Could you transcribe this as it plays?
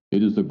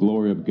It is the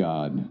glory of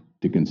God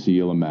to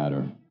conceal a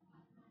matter.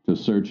 To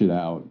search it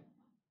out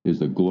is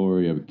the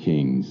glory of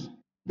kings.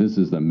 This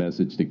is the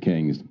Message to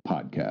Kings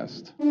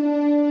podcast.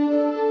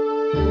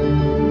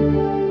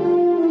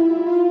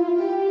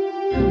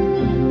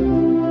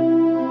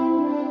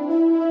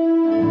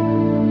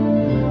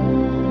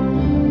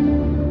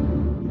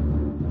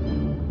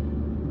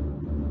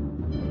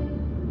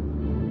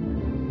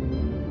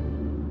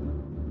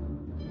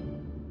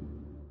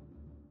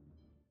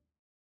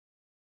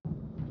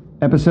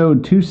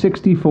 Episode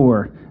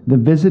 264, The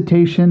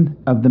Visitation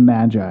of the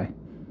Magi.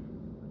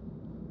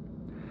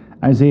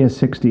 Isaiah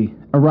 60,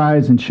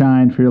 Arise and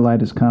shine, for your light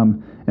has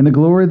come, and the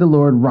glory of the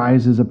Lord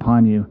rises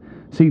upon you.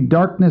 See,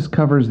 darkness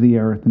covers the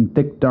earth, and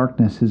thick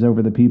darkness is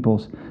over the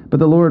peoples.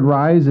 But the Lord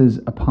rises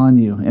upon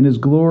you, and his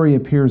glory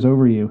appears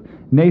over you.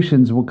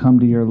 Nations will come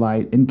to your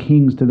light, and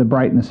kings to the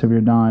brightness of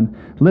your dawn.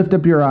 Lift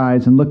up your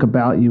eyes and look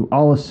about you.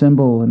 All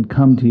assemble and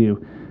come to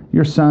you.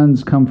 Your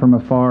sons come from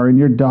afar, and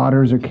your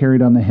daughters are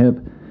carried on the hip.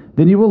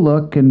 Then you will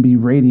look and be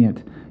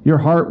radiant. Your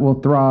heart will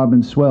throb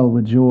and swell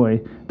with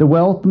joy. The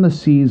wealth and the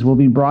seas will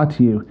be brought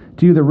to you.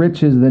 To you the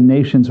riches of the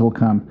nations will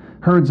come.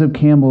 Herds of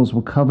camels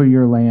will cover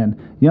your land,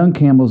 young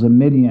camels of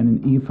Midian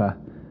and Ephah.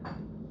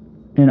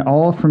 And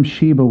all from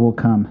Sheba will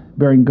come,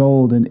 bearing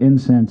gold and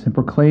incense and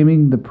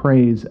proclaiming the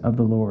praise of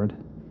the Lord.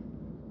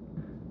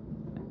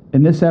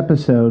 In this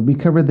episode, we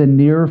cover the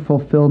near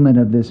fulfillment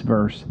of this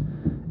verse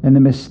and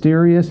the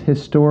mysterious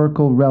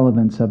historical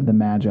relevance of the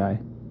Magi.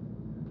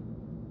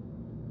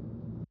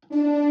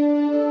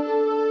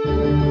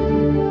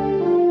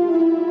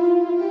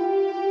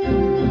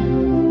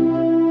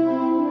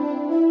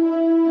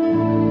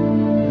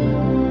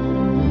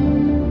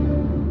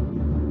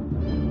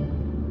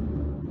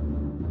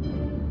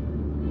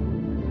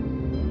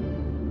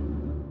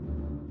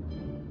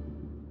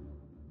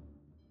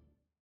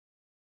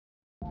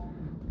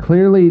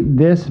 Clearly,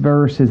 this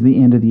verse is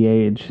the end of the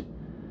age.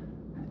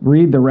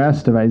 Read the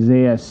rest of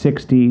Isaiah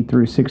 60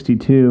 through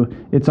 62.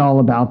 It's all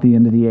about the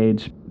end of the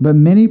age. But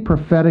many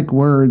prophetic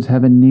words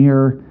have a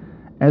near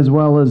as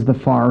well as the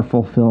far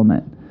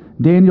fulfillment.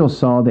 Daniel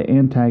saw the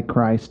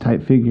Antichrist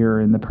type figure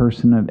in the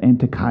person of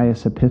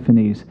Antiochus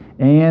Epiphanes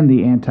and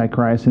the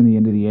Antichrist in the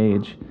end of the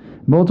age.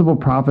 Multiple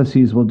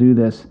prophecies will do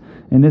this.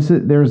 And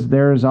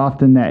there's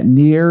often that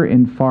near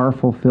and far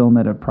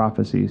fulfillment of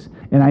prophecies.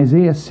 In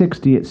Isaiah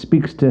 60, it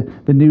speaks to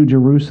the New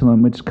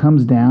Jerusalem, which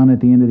comes down at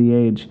the end of the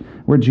age,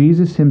 where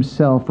Jesus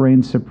himself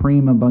reigns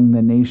supreme among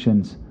the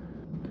nations.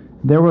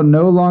 There will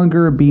no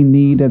longer be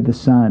need of the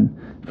sun,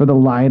 for the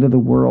light of the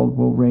world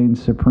will reign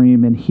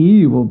supreme, and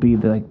he will be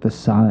like the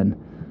sun.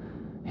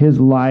 His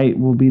light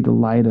will be the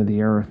light of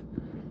the earth.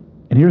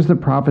 And here's the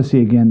prophecy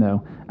again,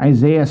 though.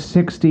 Isaiah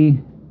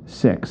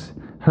 66.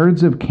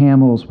 Herds of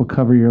camels will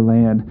cover your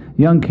land,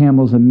 young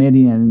camels of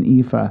Midian and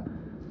Ephah.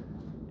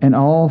 And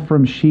all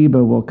from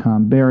Sheba will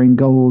come, bearing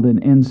gold and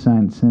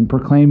incense and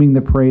proclaiming the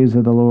praise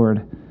of the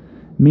Lord.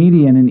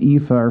 Midian and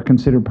Ephah are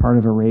considered part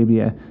of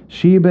Arabia.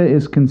 Sheba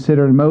is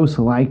considered most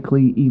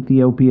likely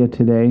Ethiopia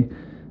today.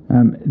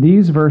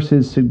 These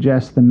verses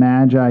suggest the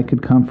Magi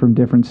could come from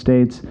different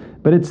states,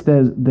 but it's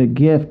the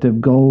gift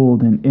of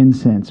gold and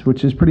incense,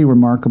 which is pretty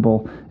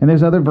remarkable. And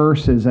there's other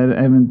verses, I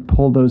haven't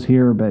pulled those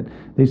here, but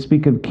they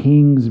speak of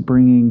kings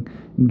bringing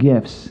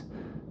gifts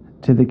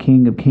to the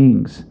King of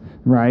Kings,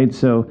 right?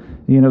 So,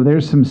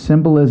 there's some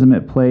symbolism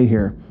at play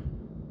here.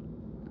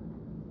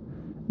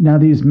 Now,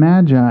 these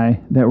Magi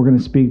that we're going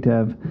to speak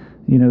of,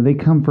 they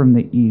come from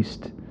the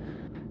east.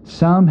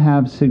 Some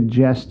have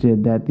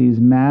suggested that these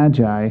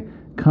Magi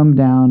come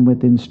down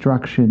with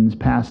instructions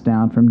passed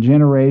down from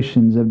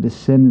generations of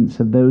descendants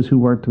of those who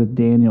worked with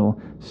Daniel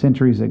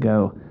centuries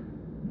ago.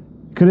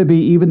 Could it be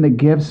even the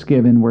gifts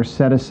given were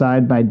set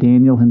aside by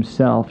Daniel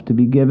himself to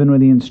be given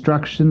with the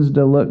instructions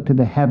to look to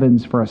the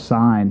heavens for a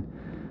sign?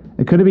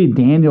 Could it be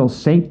Daniel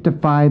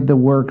sanctified the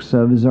works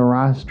of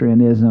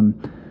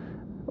Zoroastrianism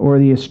or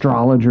the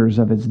astrologers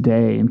of his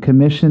day and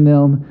commissioned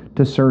them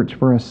to search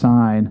for a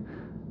sign,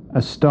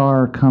 a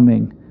star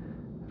coming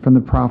from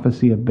the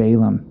prophecy of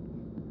Balaam,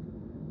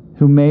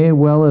 who may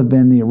well have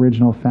been the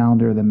original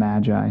founder of the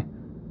Magi?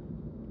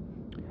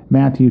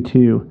 Matthew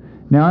 2.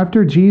 Now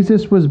after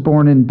Jesus was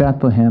born in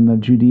Bethlehem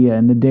of Judea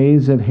in the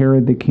days of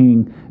Herod the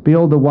king,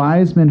 behold, the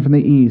wise men from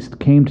the east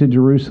came to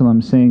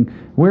Jerusalem, saying,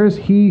 Where is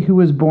he who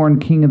was born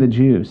King of the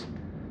Jews?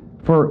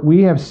 For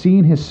we have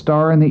seen his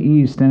star in the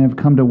east and have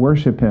come to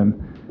worship him.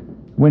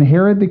 When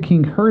Herod the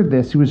king heard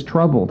this, he was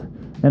troubled,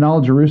 and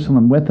all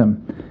Jerusalem with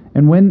him.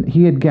 And when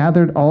he had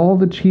gathered all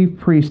the chief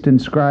priests and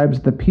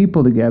scribes, the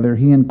people together,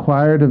 he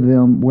inquired of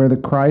them where the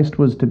Christ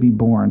was to be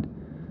born.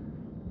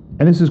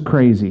 And this is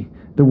crazy.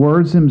 The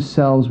words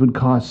themselves would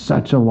cause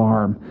such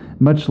alarm,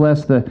 much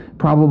less the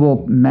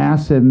probable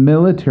massive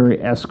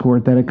military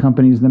escort that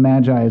accompanies the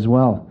Magi as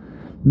well.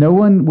 No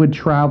one would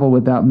travel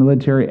without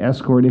military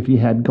escort if he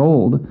had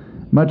gold,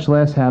 much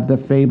less have the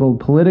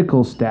fabled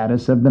political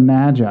status of the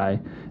Magi.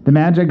 The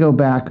Magi go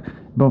back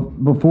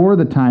before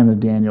the time of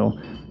Daniel.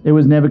 It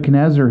was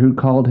Nebuchadnezzar who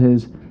called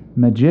his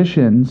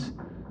magicians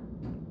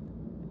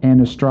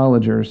and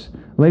astrologers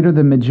Later,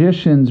 the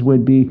magicians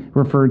would be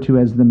referred to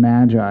as the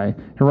Magi.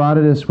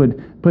 Herodotus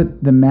would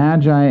put the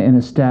Magi in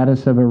a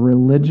status of a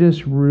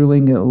religious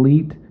ruling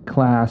elite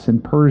class in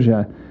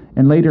Persia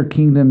and later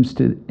kingdoms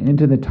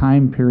into the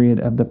time period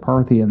of the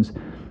Parthians.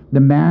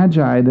 The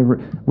Magi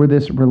were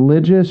this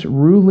religious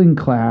ruling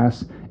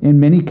class, in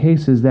many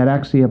cases, that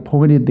actually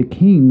appointed the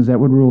kings that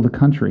would rule the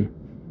country.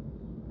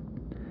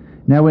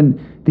 Now, when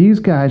these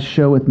guys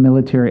show with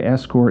military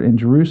escort in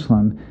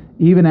Jerusalem,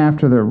 even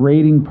after the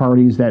raiding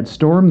parties that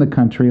stormed the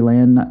country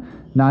land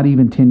not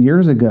even 10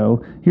 years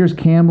ago, here's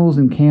camels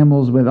and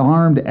camels with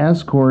armed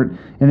escort,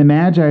 and the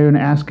Magi are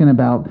asking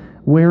about,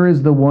 where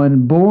is the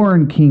one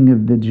born king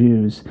of the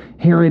Jews?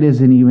 Herod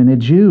isn't even a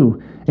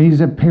Jew, and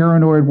he's a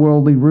paranoid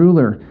worldly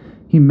ruler.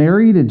 He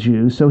married a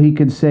Jew so he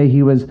could say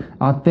he was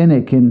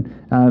authentic, and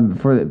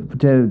for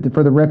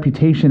the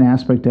reputation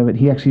aspect of it,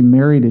 he actually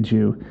married a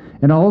Jew.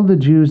 And all of the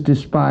Jews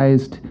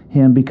despised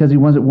him because he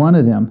wasn't one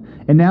of them.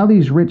 And now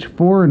these rich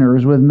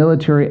foreigners with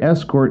military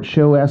escort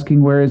show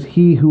asking, where is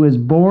he who is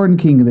born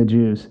king of the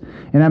Jews?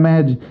 And I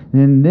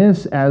imagine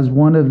this as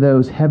one of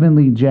those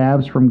heavenly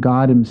jabs from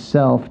God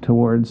himself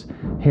towards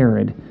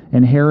Herod.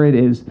 And Herod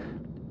is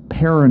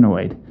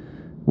paranoid.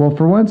 Well,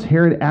 for once,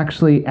 Herod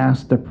actually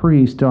asked the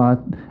priest to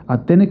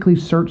authentically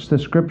search the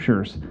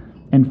scriptures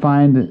and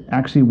find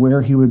actually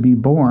where he would be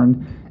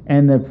born.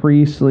 And the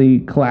priestly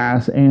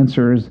class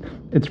answers,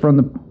 it's from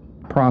the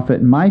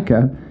prophet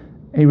Micah.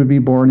 He would be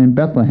born in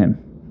Bethlehem.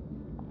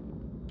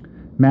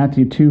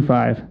 Matthew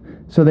 2:5.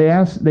 So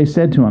they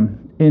said to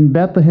him, in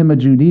Bethlehem of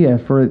Judea,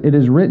 for it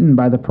is written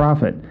by the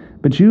prophet,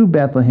 but you,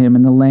 Bethlehem,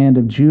 in the land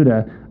of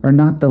Judah, are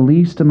not the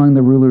least among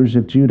the rulers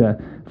of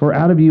Judah, for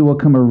out of you will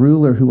come a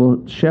ruler who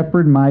will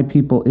shepherd my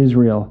people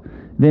Israel.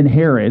 Then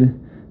Herod,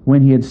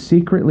 when he had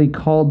secretly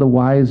called the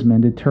wise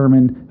men,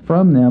 determined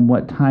from them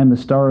what time the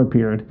star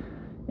appeared.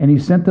 And he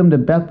sent them to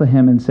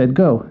Bethlehem and said,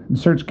 go and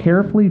search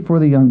carefully for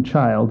the young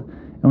child,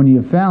 and when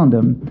you have found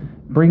him,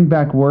 bring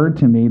back word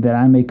to me that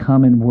I may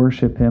come and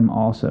worship him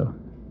also.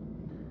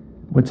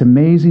 What's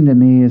amazing to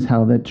me is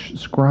how the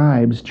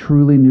scribes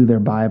truly knew their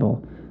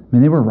Bible. I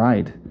mean, they were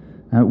right.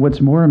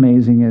 What's more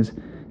amazing is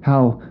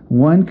how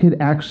one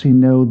could actually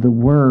know the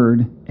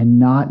Word and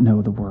not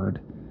know the Word.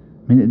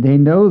 I mean, they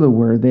know the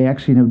Word. They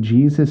actually know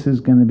Jesus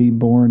is going to be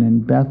born in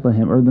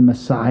Bethlehem, or the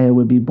Messiah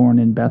would be born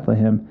in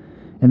Bethlehem.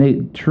 And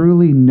they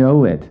truly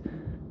know it,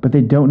 but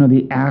they don't know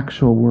the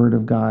actual Word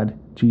of God,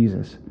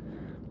 Jesus.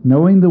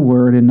 Knowing the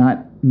Word and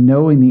not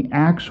knowing the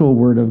actual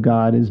Word of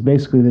God is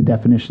basically the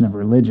definition of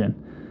religion.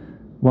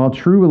 While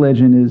true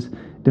religion is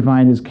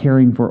defined as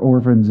caring for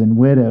orphans and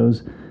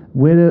widows,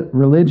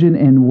 religion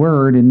in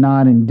word and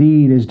not in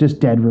deed is just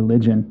dead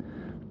religion.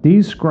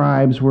 These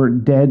scribes were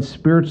dead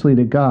spiritually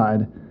to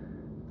God,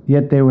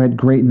 yet they had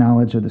great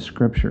knowledge of the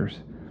Scriptures.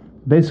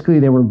 Basically,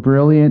 they were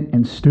brilliant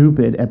and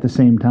stupid at the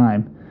same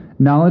time.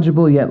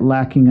 Knowledgeable yet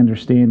lacking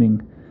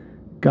understanding.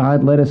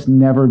 God, let us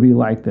never be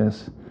like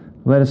this.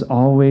 Let us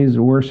always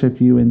worship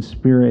you in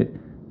spirit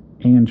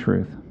and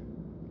truth.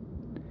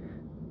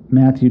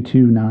 Matthew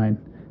 2:9.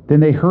 Then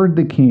they heard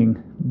the king.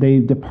 They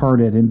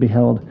departed and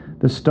beheld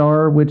the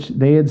star which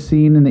they had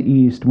seen in the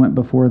east went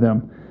before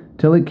them,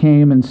 till it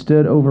came and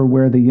stood over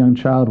where the young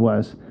child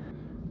was.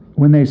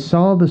 When they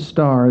saw the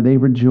star, they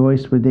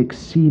rejoiced with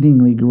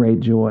exceedingly great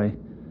joy.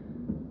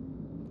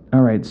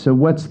 All right, so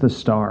what's the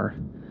star?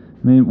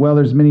 I mean, well,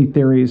 there's many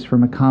theories,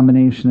 from a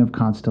combination of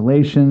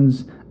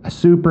constellations, a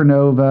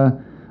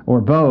supernova,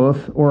 or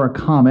both, or a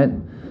comet.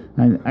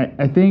 And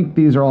I think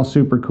these are all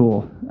super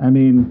cool. I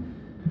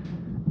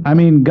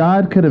mean,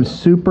 God could have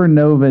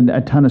supernovaed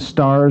a ton of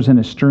stars in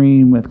a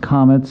stream with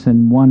comets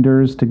and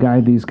wonders to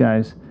guide these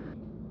guys.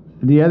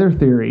 The other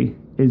theory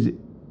is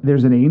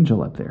there's an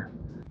angel up there.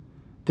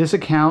 This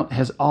account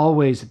has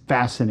always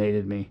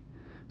fascinated me.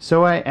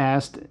 So I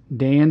asked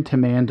Dan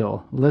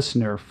Tamandel,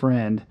 listener,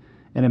 friend,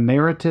 an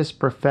emeritus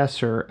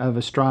professor of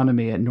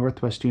astronomy at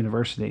Northwest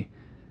University,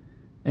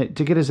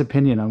 to get his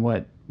opinion on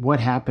what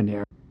happened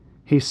here.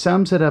 He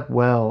sums it up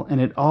well, and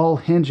it all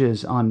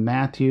hinges on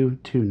Matthew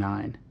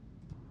 2:9.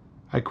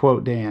 I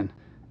quote Dan,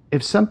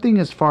 if something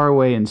is far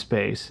away in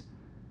space,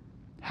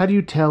 how do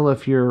you tell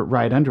if you're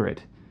right under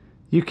it?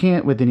 You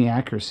can't with any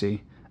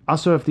accuracy.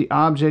 Also, if the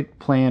object,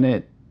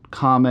 planet,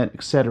 comet,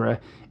 etc.,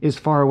 is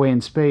far away in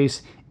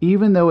space,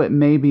 even though it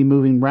may be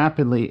moving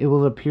rapidly, it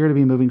will appear to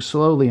be moving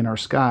slowly in our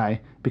sky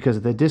because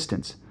of the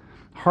distance,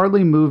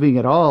 hardly moving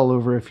at all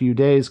over a few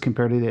days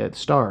compared to the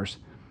stars.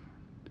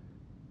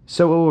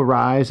 So it will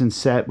rise and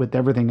set with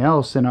everything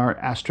else in our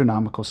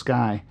astronomical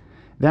sky.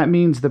 That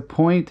means the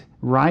point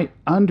right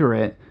under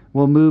it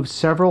will move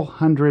several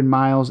hundred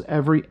miles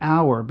every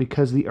hour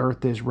because the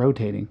Earth is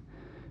rotating.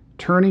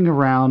 Turning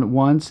around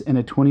once in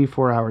a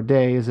 24-hour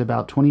day is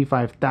about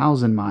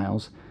 25,000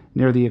 miles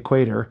near the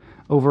equator,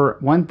 over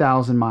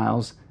 1,000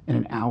 miles in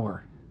an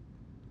hour.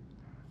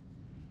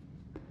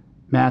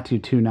 Matthew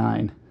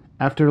 2:9.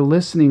 After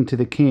listening to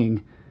the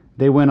king,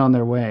 they went on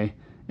their way,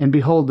 and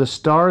behold, the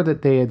star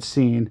that they had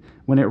seen,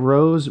 when it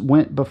rose,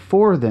 went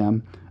before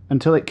them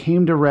until it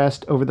came to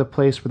rest over the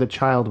place where the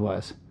child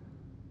was.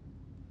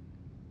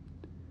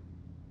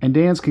 And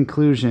Dan's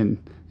conclusion,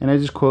 and I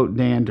just quote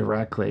Dan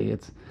directly,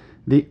 it's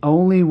the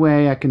only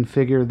way I can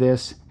figure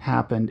this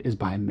happened is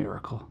by a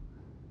miracle.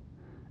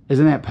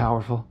 Isn't that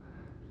powerful?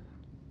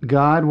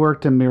 God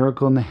worked a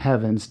miracle in the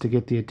heavens to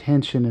get the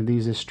attention of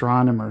these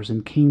astronomers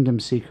and kingdom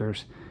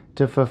seekers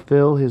to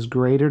fulfill his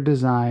greater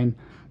design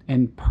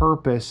and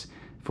purpose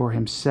for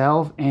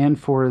himself and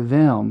for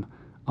them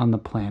on the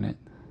planet.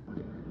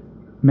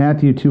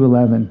 Matthew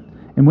 2:11.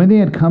 And when they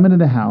had come into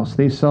the house,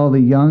 they saw the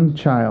young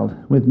child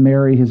with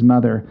Mary his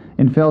mother,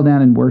 and fell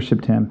down and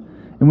worshipped him.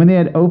 And when they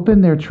had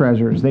opened their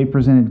treasures, they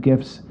presented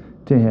gifts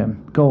to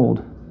him: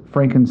 gold,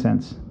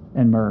 frankincense,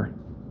 and myrrh.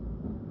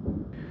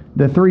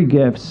 The three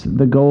gifts: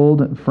 the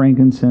gold,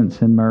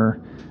 frankincense, and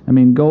myrrh. I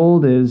mean,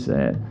 gold is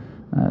an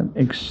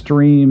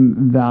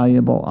extreme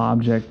valuable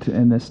object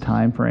in this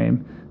time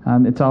frame.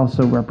 It's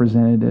also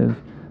representative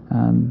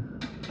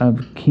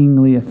of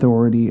kingly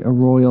authority, a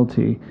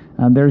royalty.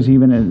 There's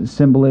even a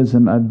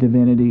symbolism of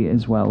divinity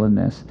as well in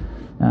this.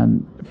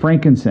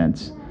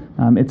 Frankincense,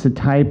 it's a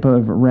type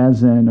of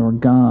resin or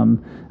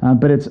gum,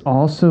 but it's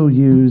also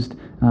used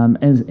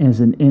as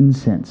an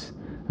incense.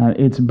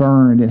 It's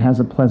burned. It has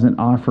a pleasant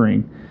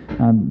offering.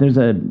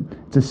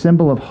 It's a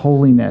symbol of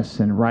holiness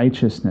and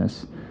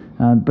righteousness.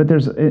 But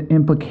there's an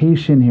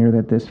implication here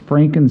that this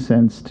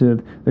frankincense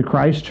to the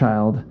Christ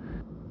child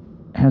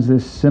has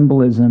this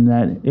symbolism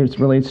that it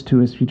relates to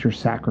his future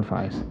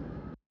sacrifice.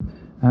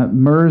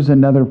 Myrrh is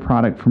another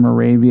product from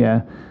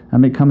Arabia.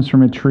 It comes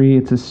from a tree.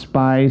 It's a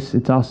spice.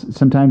 It's also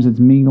sometimes it's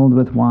mingled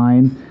with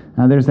wine.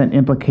 There's that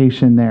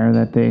implication there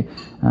that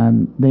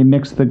they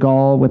mix the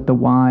gall with the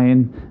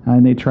wine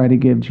and they try to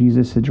give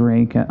Jesus a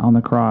drink on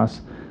the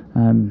cross.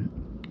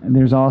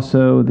 There's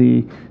also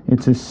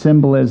it's a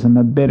symbolism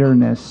of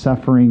bitterness,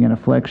 suffering, and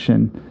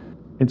affliction.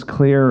 It's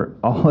clear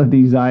all of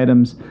these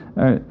items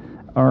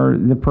are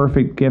the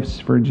perfect gifts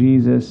for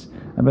Jesus,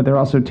 but they're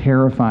also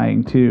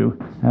terrifying too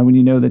when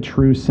you know the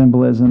true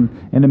symbolism.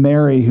 And to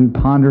Mary, who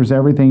ponders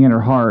everything in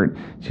her heart,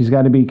 she's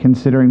got to be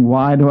considering,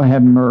 why do I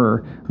have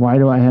myrrh? Why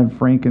do I have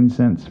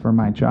frankincense for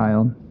my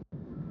child?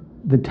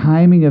 The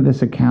timing of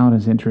this account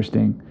is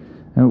interesting.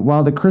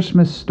 While the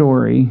Christmas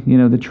story,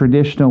 the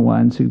traditional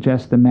one,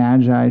 suggests the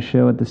Magi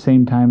show at the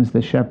same time as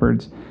the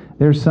shepherds,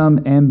 there's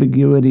some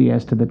ambiguity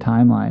as to the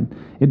timeline.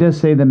 It does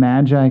say the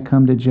Magi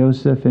come to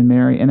Joseph and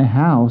Mary in a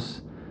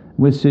house,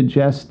 which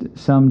suggests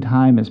some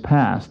time has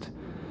passed.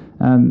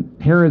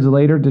 Herod's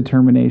later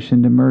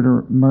determination to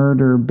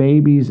murder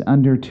babies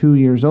under 2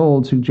 years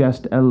old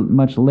suggests a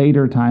much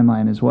later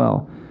timeline as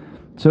well.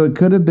 So it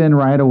could have been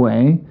right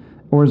away,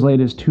 or as late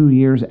as 2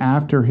 years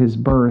after his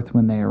birth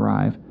when they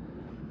arrive.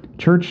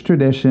 Church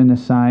tradition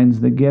assigns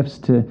the gifts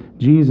to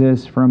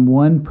Jesus from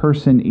one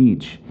person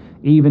each,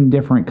 even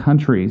different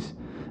countries.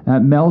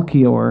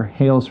 Melchior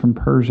hails from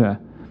Persia.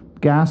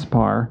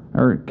 Caspar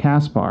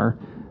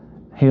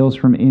hails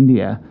from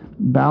India.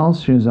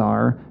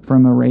 Belshazzar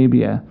from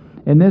Arabia.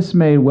 And this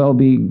may well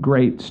be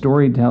great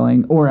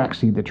storytelling, or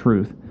actually the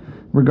truth.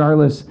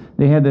 Regardless,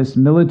 they had this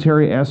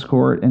military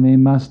escort, and they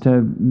must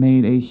have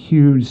made a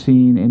huge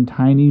scene in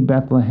tiny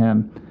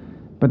Bethlehem,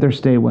 but their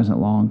stay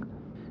wasn't long.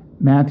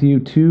 Matthew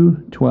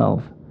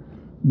 2:12.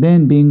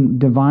 Then, being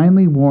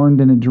divinely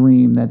warned in a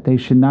dream that they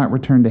should not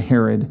return to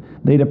Herod,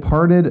 they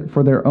departed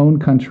for their own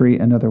country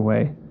another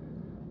way.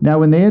 Now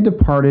when they had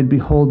departed,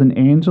 behold, an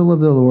angel of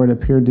the Lord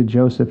appeared to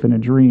Joseph in a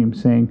dream,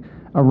 saying,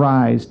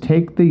 Arise,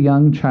 take the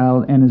young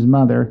child and his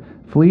mother,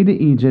 flee to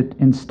Egypt,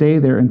 and stay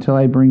there until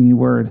I bring you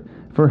word,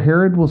 for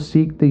Herod will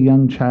seek the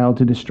young child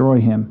to destroy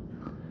him.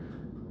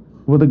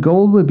 Well, the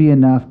gold would be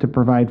enough to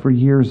provide for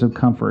years of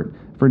comfort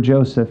for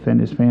Joseph and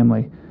his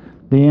family.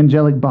 The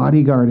angelic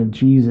bodyguard of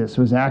Jesus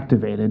was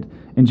activated,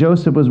 and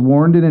Joseph was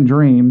warned in a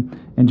dream.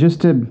 And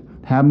just to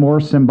have more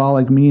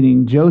symbolic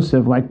meaning,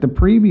 Joseph, like the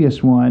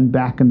previous one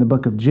back in the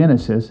book of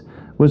Genesis,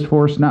 was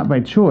forced not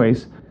by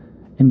choice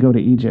and go to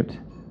Egypt.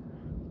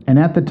 And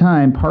at the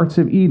time, parts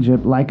of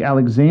Egypt, like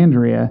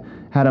Alexandria,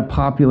 had a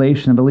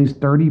population of at least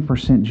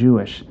 30%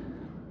 Jewish.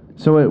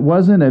 So it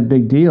wasn't a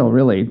big deal,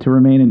 really, to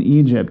remain in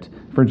Egypt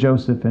for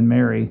Joseph and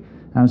Mary.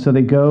 So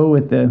they go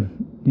with the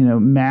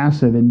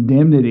massive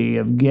indemnity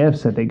of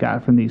gifts that they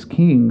got from these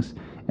kings,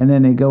 and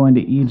then they go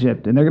into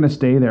Egypt, and they're going to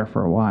stay there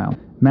for a while.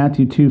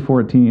 Matthew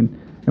 2:14.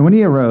 And when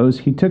he arose,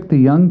 he took the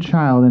young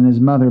child and his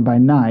mother by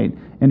night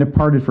and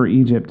departed for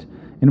Egypt,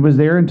 and was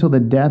there until the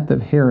death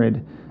of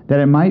Herod, that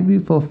it might be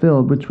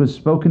fulfilled which was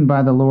spoken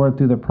by the Lord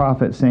through the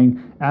prophet,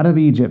 saying, Out of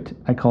Egypt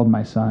I called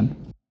my son.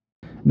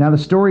 Now the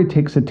story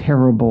takes a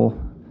terrible,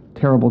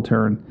 terrible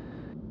turn.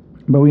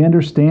 But we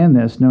understand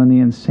this knowing the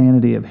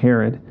insanity of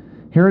Herod.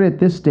 Herod at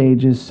this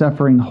stage is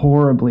suffering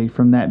horribly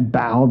from that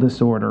bowel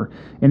disorder,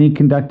 and he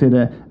conducted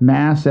a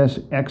mass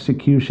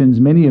executions,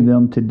 many of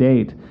them to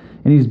date.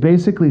 And he's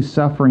basically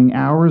suffering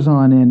hours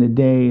on end a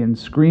day and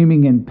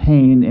screaming in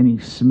pain, and he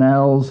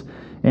smells,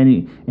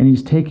 and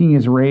he's taking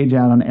his rage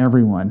out on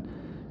everyone.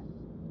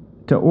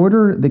 To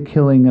order the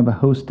killing of a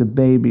host of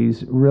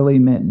babies really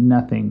meant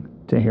nothing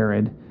to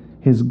Herod.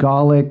 His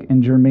Gallic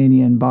and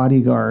Germanian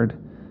bodyguard,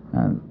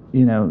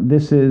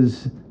 this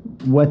is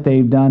what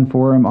they've done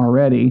for him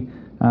already.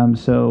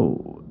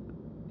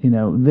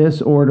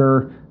 This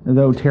order,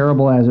 though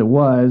terrible as it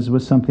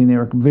was something they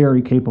were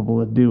very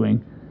capable of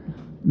doing.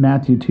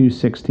 Matthew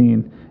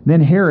 2:16.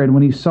 Then Herod,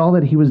 when he saw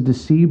that he was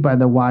deceived by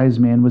the wise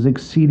man, was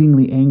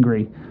exceedingly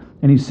angry,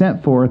 and he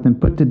sent forth and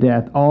put to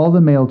death all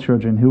the male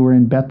children who were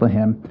in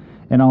Bethlehem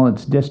and all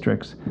its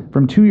districts,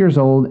 from 2 years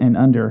old and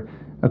under,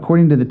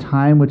 according to the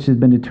time which had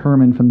been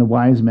determined from the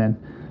wise men.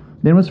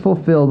 Then was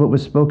fulfilled what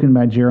was spoken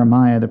by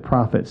Jeremiah the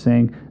prophet,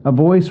 saying, A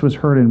voice was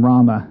heard in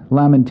Ramah,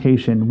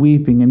 lamentation,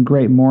 weeping, and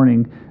great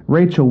mourning,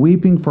 Rachel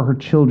weeping for her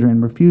children,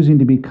 refusing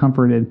to be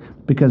comforted,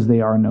 because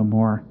they are no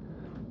more.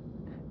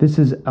 This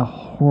is a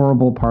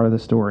horrible part of the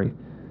story.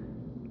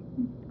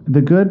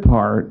 The good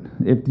part,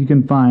 if you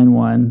can find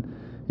one,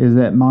 is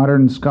that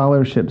modern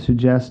scholarship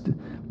suggests,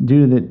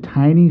 due to the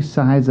tiny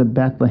size of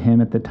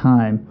Bethlehem at the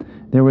time,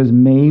 there was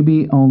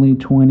maybe only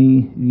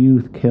 20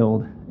 youth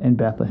killed in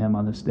Bethlehem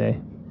on this day.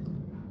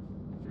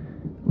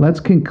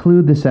 Let's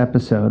conclude this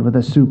episode with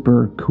a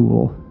super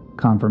cool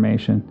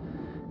confirmation.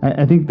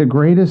 I think the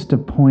greatest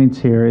of points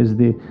here is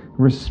the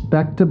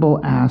respectable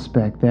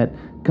aspect that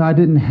God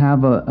didn't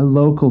have a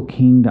local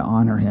king to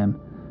honor him.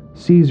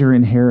 Caesar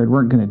and Herod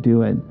weren't going to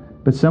do it,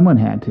 but someone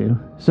had to.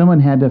 Someone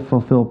had to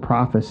fulfill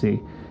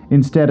prophecy.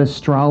 Instead,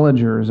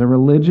 astrologers, a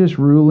religious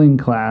ruling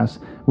class,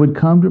 would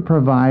come to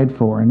provide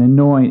for and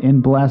anoint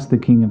and bless the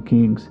King of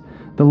Kings.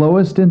 The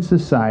lowest in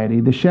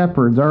society, the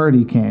shepherds,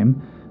 already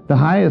came. The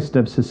highest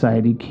of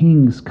society,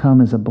 kings,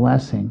 come as a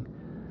blessing.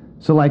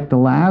 So like the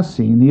last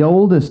scene, the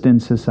oldest in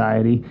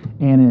society,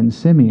 Anna and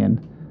Simeon,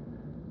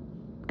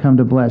 come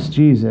to bless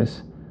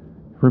Jesus,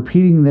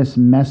 repeating this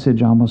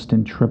message almost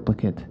in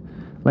triplicate,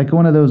 like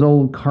one of those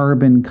old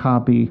carbon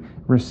copy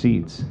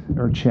receipts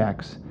or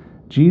checks.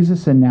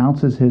 Jesus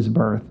announces his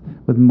birth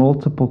with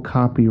multiple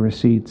copy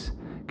receipts,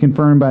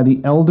 confirmed by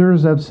the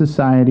elders of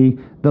society,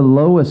 the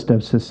lowest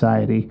of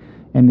society,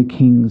 and the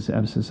kings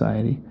of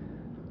society.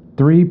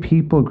 3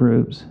 people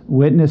groups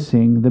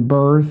witnessing the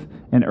birth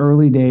and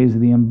early days of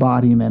the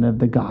embodiment of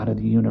the God of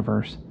the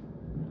universe.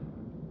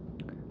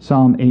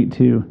 Psalm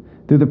 8:2.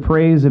 Through the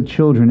praise of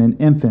children and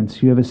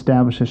infants, you have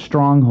established a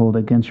stronghold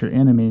against your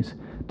enemies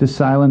to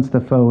silence the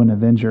foe and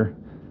avenger.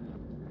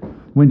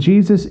 When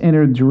Jesus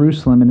entered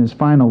Jerusalem in his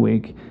final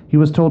week, he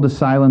was told to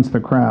silence the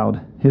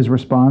crowd. His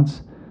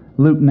response?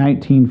 Luke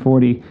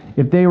 19:40.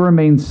 If they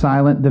remain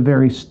silent, the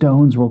very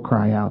stones will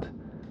cry out.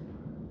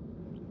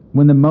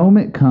 When the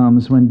moment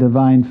comes, when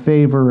divine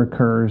favor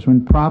occurs,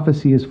 when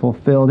prophecy is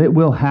fulfilled, it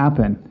will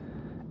happen.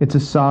 It's a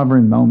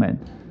sovereign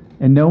moment,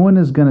 and no one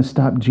is going to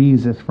stop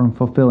Jesus from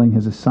fulfilling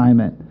his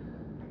assignment.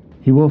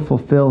 He will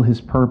fulfill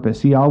his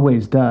purpose. He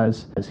always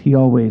does. He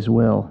always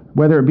will.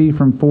 Whether it be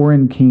from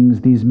foreign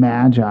kings, these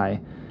magi,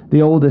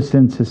 the oldest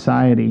in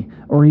society,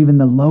 or even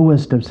the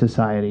lowest of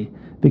society,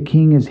 the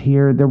king is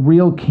here, the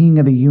real king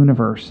of the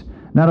universe,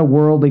 not a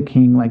worldly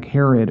king like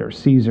Herod or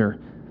Caesar.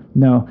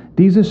 No,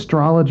 these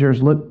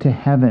astrologers looked to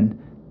heaven,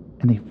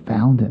 and they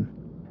found him.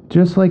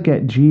 Just like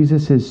at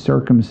Jesus'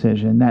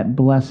 circumcision, that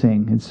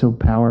blessing is so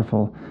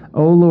powerful.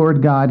 O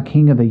Lord God,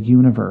 King of the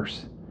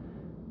universe.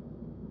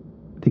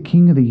 The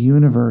King of the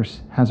universe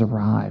has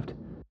arrived,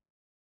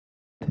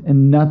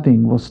 and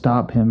nothing will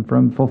stop him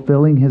from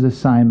fulfilling his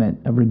assignment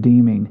of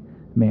redeeming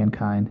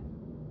mankind.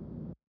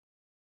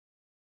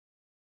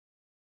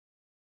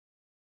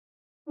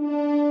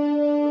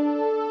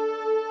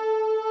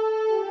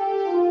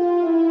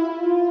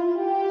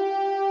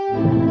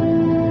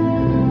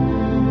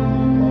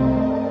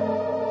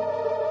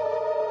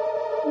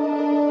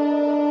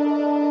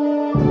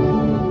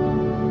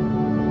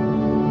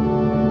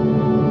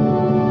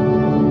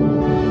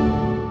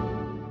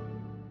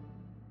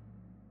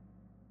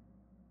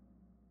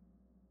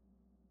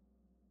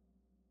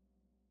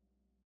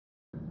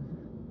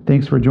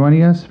 Thanks for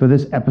joining us for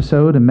this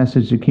episode of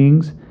Message to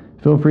Kings.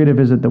 Feel free to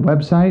visit the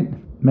website,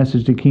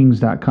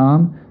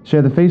 messagetokings.com,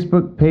 share the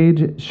Facebook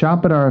page,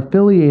 shop at our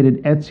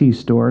affiliated Etsy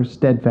store,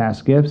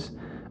 Steadfast Gifts,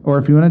 or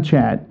if you want to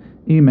chat,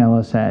 email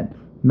us at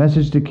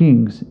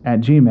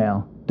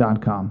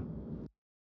messagetokings@gmail.com.